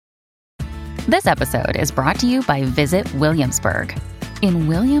This episode is brought to you by Visit Williamsburg. In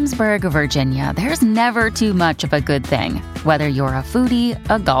Williamsburg, Virginia, there's never too much of a good thing. Whether you're a foodie,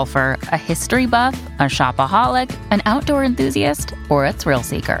 a golfer, a history buff, a shopaholic, an outdoor enthusiast, or a thrill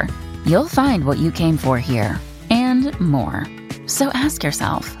seeker, you'll find what you came for here and more. So ask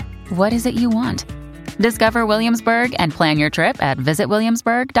yourself, what is it you want? Discover Williamsburg and plan your trip at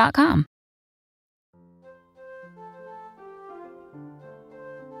visitwilliamsburg.com.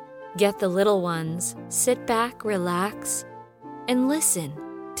 Get the little ones, sit back, relax, and listen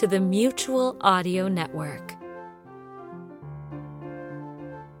to the Mutual Audio Network.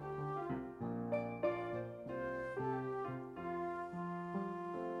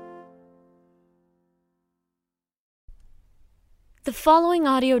 The following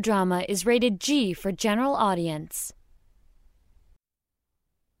audio drama is rated G for general audience.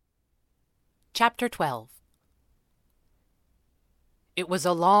 Chapter 12. It was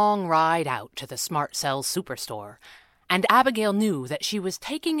a long ride out to the Smart Cell Superstore, and Abigail knew that she was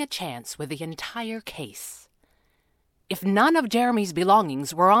taking a chance with the entire case. If none of Jeremy's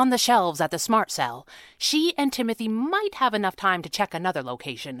belongings were on the shelves at the Smart Cell, she and Timothy might have enough time to check another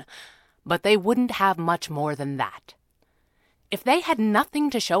location, but they wouldn't have much more than that. If they had nothing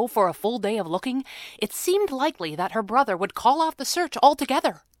to show for a full day of looking, it seemed likely that her brother would call off the search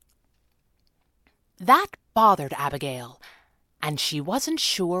altogether. That bothered Abigail, and she wasn't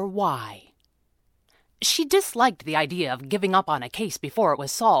sure why. She disliked the idea of giving up on a case before it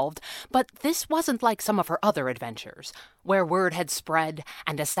was solved, but this wasn't like some of her other adventures, where word had spread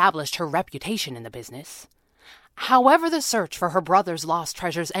and established her reputation in the business. However the search for her brother's lost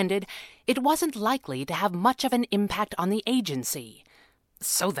treasures ended, it wasn't likely to have much of an impact on the agency.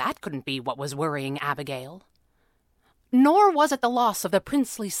 So that couldn't be what was worrying Abigail. Nor was it the loss of the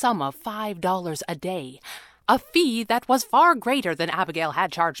princely sum of $5 a day, a fee that was far greater than Abigail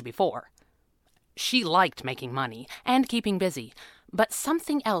had charged before. She liked making money and keeping busy, but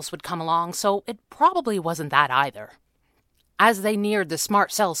something else would come along, so it probably wasn't that either. As they neared the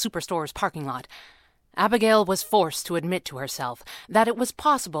Smart Cell Superstore's parking lot, Abigail was forced to admit to herself that it was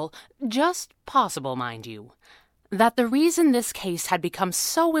possible, just possible, mind you, that the reason this case had become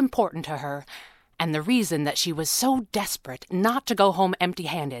so important to her, and the reason that she was so desperate not to go home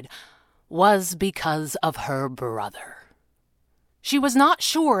empty-handed, was because of her brother. She was not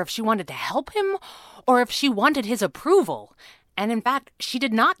sure if she wanted to help him or if she wanted his approval, and in fact, she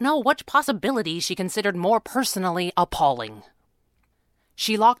did not know which possibility she considered more personally appalling.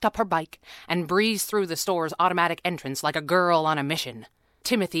 She locked up her bike and breezed through the store's automatic entrance like a girl on a mission,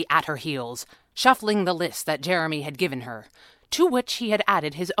 Timothy at her heels, shuffling the list that Jeremy had given her, to which he had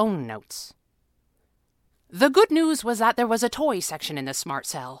added his own notes. The good news was that there was a toy section in the Smart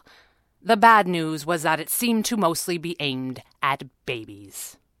Cell. The bad news was that it seemed to mostly be aimed at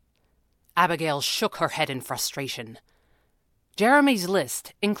babies. Abigail shook her head in frustration. Jeremy's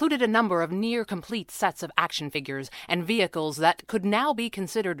list included a number of near-complete sets of action figures and vehicles that could now be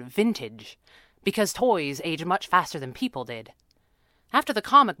considered vintage, because toys age much faster than people did. After the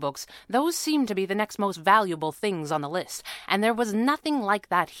comic books, those seemed to be the next most valuable things on the list, and there was nothing like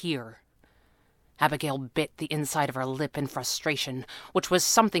that here. Abigail bit the inside of her lip in frustration, which was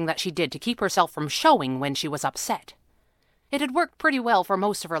something that she did to keep herself from showing when she was upset. It had worked pretty well for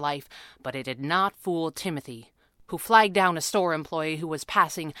most of her life, but it did not fool Timothy, who flagged down a store employee who was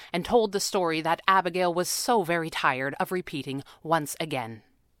passing and told the story that Abigail was so very tired of repeating once again.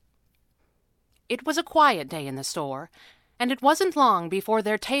 It was a quiet day in the store, and it wasn't long before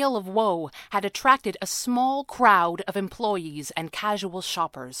their tale of woe had attracted a small crowd of employees and casual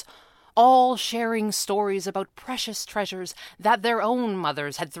shoppers, all sharing stories about precious treasures that their own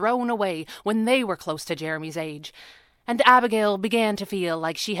mothers had thrown away when they were close to Jeremy's age, and Abigail began to feel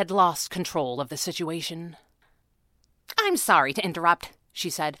like she had lost control of the situation. "I'm sorry to interrupt," she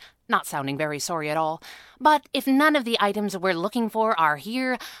said, not sounding very sorry at all, "but if none of the items we're looking for are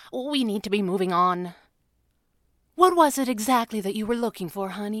here, we need to be moving on." "What was it exactly that you were looking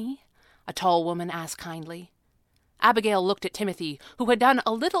for, honey?" a tall woman asked kindly. Abigail looked at Timothy, who had done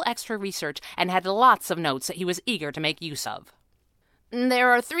a little extra research and had lots of notes that he was eager to make use of.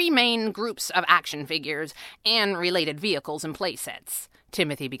 "There are 3 main groups of action figures and related vehicles and playsets,"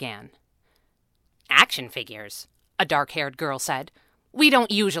 Timothy began. "Action figures?" a dark-haired girl said. "We don't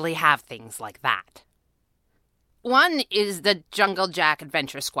usually have things like that." "One is the Jungle Jack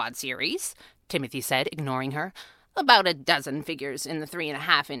Adventure Squad series," Timothy said, ignoring her. "About a dozen figures in the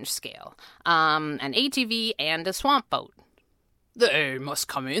 3.5-inch scale. An ATV and a swamp boat." "They must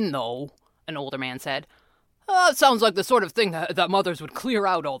come in, though," an older man said. "Sounds like the sort of thing that mothers would clear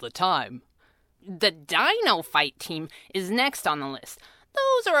out all the time." "The Dino Fight team is next on the list.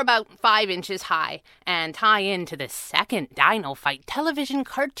 Those are about 5 inches high and tie into the second Dino Fight television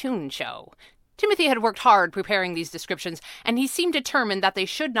cartoon show. Timothy had worked hard preparing these descriptions, and he seemed determined that they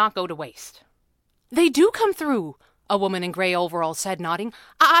should not go to waste. "They do come through," a woman in gray overalls said, nodding.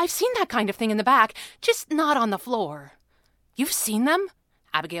 "I've seen that kind of thing in the back, just not on the floor." "You've seen them?"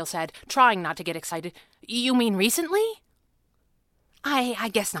 Abigail said, trying not to get excited. "You mean recently?" I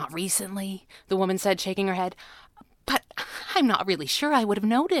guess not recently," the woman said, shaking her head. "But I'm not really sure I would have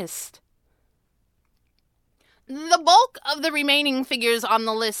noticed." "The bulk of the remaining figures on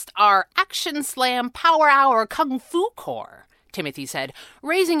the list are Action Slam Power Hour Kung Fu Corps," Timothy said,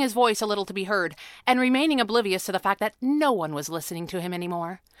 raising his voice a little to be heard, and remaining oblivious to the fact that no one was listening to him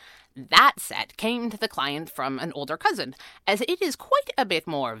anymore. "That set came to the client from an older cousin, as it is quite a bit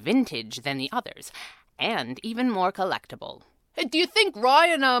more vintage than the others, and even more collectible." "Do you think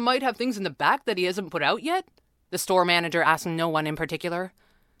Ryan might have things in the back that he hasn't put out yet?" the store manager asked no one in particular.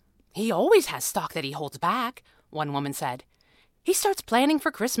 "He always has stock that he holds back," one woman said. "He starts planning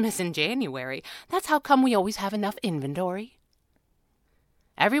for Christmas in January. That's how come we always have enough inventory."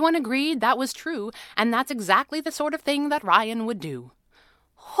 Everyone agreed that was true, and that's exactly the sort of thing that Ryan would do.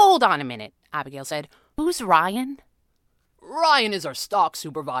 "Hold on a minute," Abigail said. "Who's Ryan?" "Ryan is our stock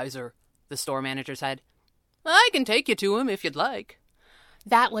supervisor," the store manager said. "I can take you to him if you'd like."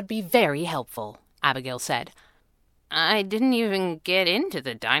 "That would be very helpful," Abigail said. "I didn't even get into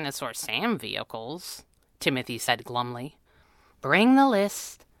the Dinosaur Sam vehicles," Timothy said glumly. "Bring the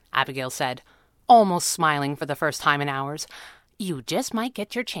list," Abigail said, almost smiling for the first time in hours. "You just might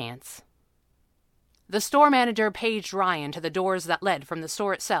get your chance." The store manager paged Ryan to the doors that led from the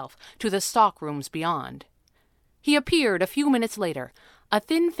store itself to the stock rooms beyond. He appeared a few minutes later, a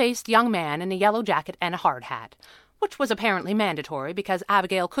thin-faced young man in a yellow jacket and a hard hat, which was apparently mandatory because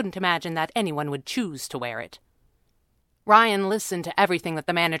Abigail couldn't imagine that anyone would choose to wear it. Ryan listened to everything that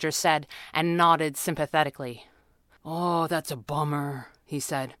the manager said and nodded sympathetically. "Oh, that's a bummer," he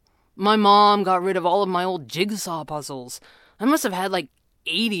said. "My mom got rid of all of my old jigsaw puzzles. I must have had like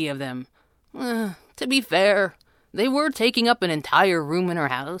 80 of them. To be fair, they were taking up an entire room in her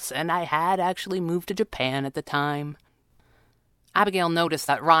house, and I had actually moved to Japan at the time." Abigail noticed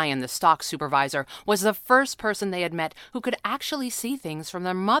that Ryan, the stock supervisor, was the first person they had met who could actually see things from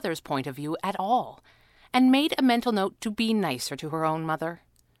their mother's point of view at all, and made a mental note to be nicer to her own mother.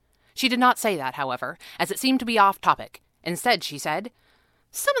 She did not say that, however, as it seemed to be off topic. Instead, she said,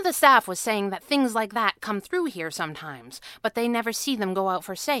 "Some of the staff was saying that things like that come through here sometimes, but they never see them go out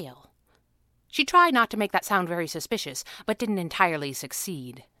for sale." She tried not to make that sound very suspicious, but didn't entirely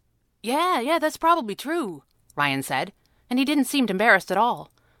succeed. Yeah, that's probably true," Ryan said, and he didn't seem embarrassed at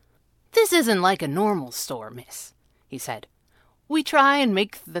all. "This isn't like a normal store, miss," he said. "We try and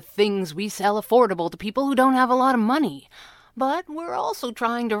make the things we sell affordable to people who don't have a lot of money, but we're also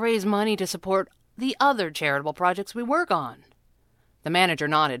trying to raise money to support the other charitable projects we work on." The manager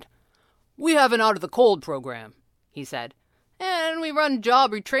nodded. "We have an out-of-the-cold program," he said, "and we run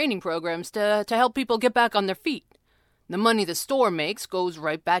job retraining programs to help people get back on their feet. The money the store makes goes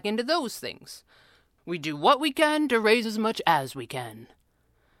right back into those things. We do what we can to raise as much as we can."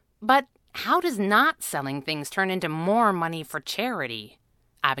 "But how does not selling things turn into more money for charity?"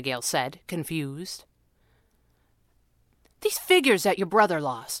 Abigail said, confused. "These figures that your brother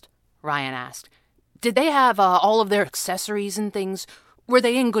lost," Ryan asked, "did they have all of their accessories and things? Were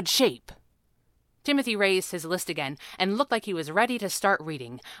they in good shape?" Timothy raised his list again and looked like he was ready to start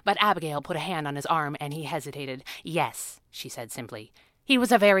reading, but Abigail put a hand on his arm and he hesitated. "Yes," she said simply. "He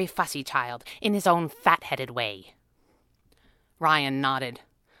was a very fussy child, in his own fat-headed way." Ryan nodded.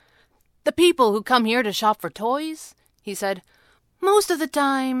 "The people who come here to shop for toys," he said, "most of the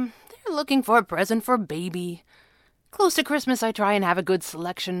time, they're looking for a present for a baby. Close to Christmas, I try and have a good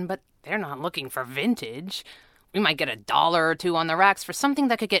selection, but they're not looking for vintage. We might get $1 or $2 on the racks for something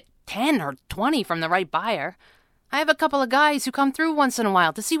that could get 10 or 20 from the right buyer. I have a couple of guys who come through once in a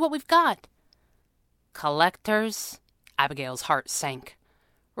while to see what we've got." "Collectors?" Abigail's heart sank.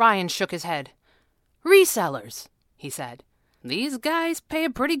 Ryan shook his head. "Resellers," he said. "These guys pay a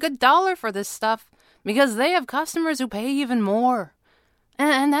pretty good dollar for this stuff, because they have customers who pay even more.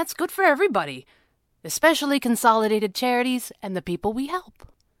 And that's good for everybody, especially consolidated charities and the people we help."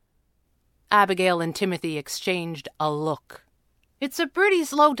 Abigail and Timothy exchanged a look. "It's a pretty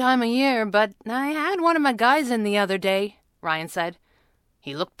slow time of year, but I had one of my guys in the other day," Ryan said.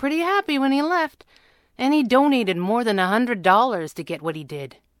 "He looked pretty happy when he left, and he donated more than $100 to get what he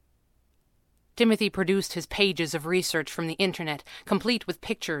did." Timothy produced his pages of research from the internet, complete with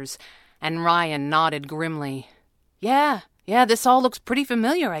pictures, and Ryan nodded grimly. Yeah, this all looks pretty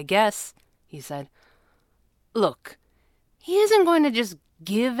familiar, I guess," he said. "Look, He isn't going to just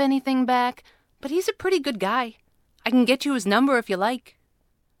give anything back, but he's a pretty good guy. I can get you his number if you like."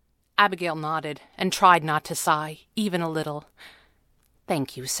 Abigail nodded and tried not to sigh, even a little.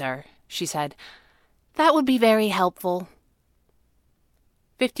 "Thank you, sir," she said. "That would be very helpful."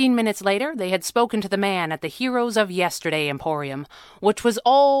 15 minutes later, they had spoken to the man at the Heroes of Yesterday Emporium, which was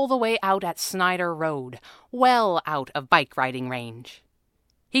all the way out at Snyder Road, well out of bike riding range.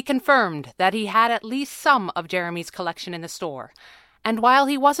 He confirmed that he had at least some of Jeremy's collection in the store, and while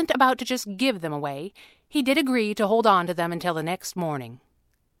he wasn't about to just give them away, he did agree to hold on to them until the next morning.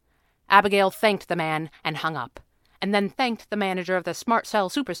 Abigail thanked the man and hung up, and then thanked the manager of the Smart Cell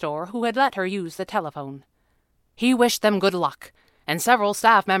Superstore who had let her use the telephone. He wished them good luck, and several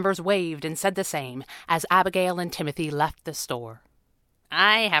staff members waved and said the same as Abigail and Timothy left the store.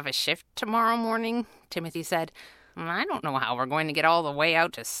 "I have a shift tomorrow morning," Timothy said. "I don't know how we're going to get all the way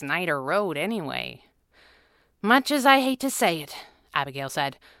out to Snyder Road anyway." "Much as I hate to say it," Abigail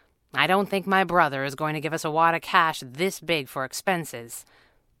said, "I don't think my brother is going to give us a wad of cash this big for expenses.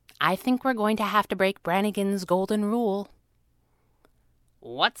 I think we're going to have to break Brannigan's golden rule."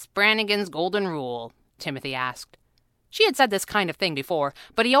 "What's Brannigan's golden rule?" Timothy asked. She had said this kind of thing before,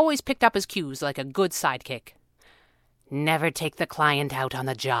 but he always picked up his cues like a good sidekick. "Never take the client out on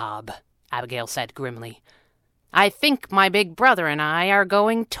the job," Abigail said grimly. "I think my big brother and I are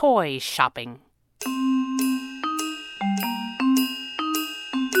going toy shopping."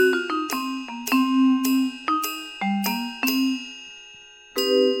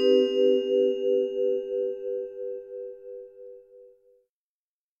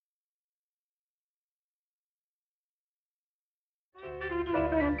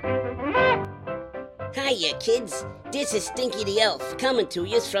 Hiya, kids. This is Stinky the Elf, coming to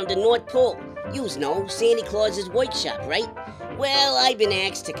yous from the North Pole. Yous know Santa Claus's workshop, right? Well, I've been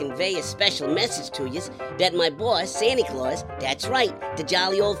asked to convey a special message to yous that my boss, Santa Claus, that's right, the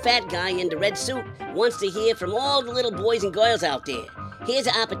jolly old fat guy in the red suit, wants to hear from all the little boys and girls out there. Here's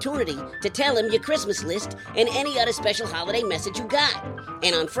an opportunity to tell him your Christmas list and any other special holiday message you got.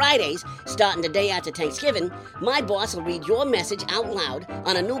 And on Fridays, starting the day after Thanksgiving, my boss will read your message out loud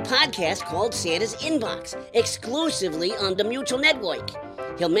on a new podcast called Santa's Inbox, exclusively on the Mutual Network.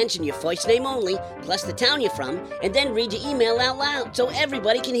 He'll mention your first name only, plus the town you're from, and then read your email out loud so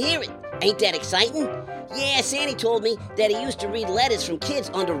everybody can hear it. Ain't that exciting? Yeah, Sandy told me that he used to read letters from kids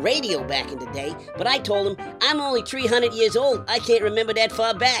on the radio back in the day, but I told him I'm only 300 years old. I can't remember that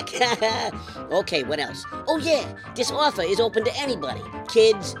far back. Okay, what else? Oh yeah, this offer is open to anybody.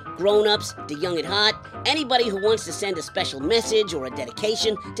 Kids, grown-ups, the young at heart, anybody who wants to send a special message or a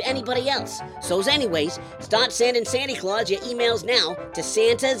dedication to anybody else. So anyways, start sending Santa Claus your emails now to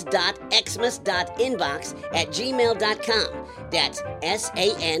santas.xmas.inbox@gmail.com. That's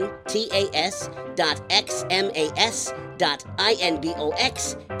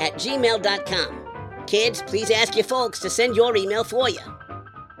santas.xmas.inbox@gmail.com. Kids, please ask your folks to send your email for you.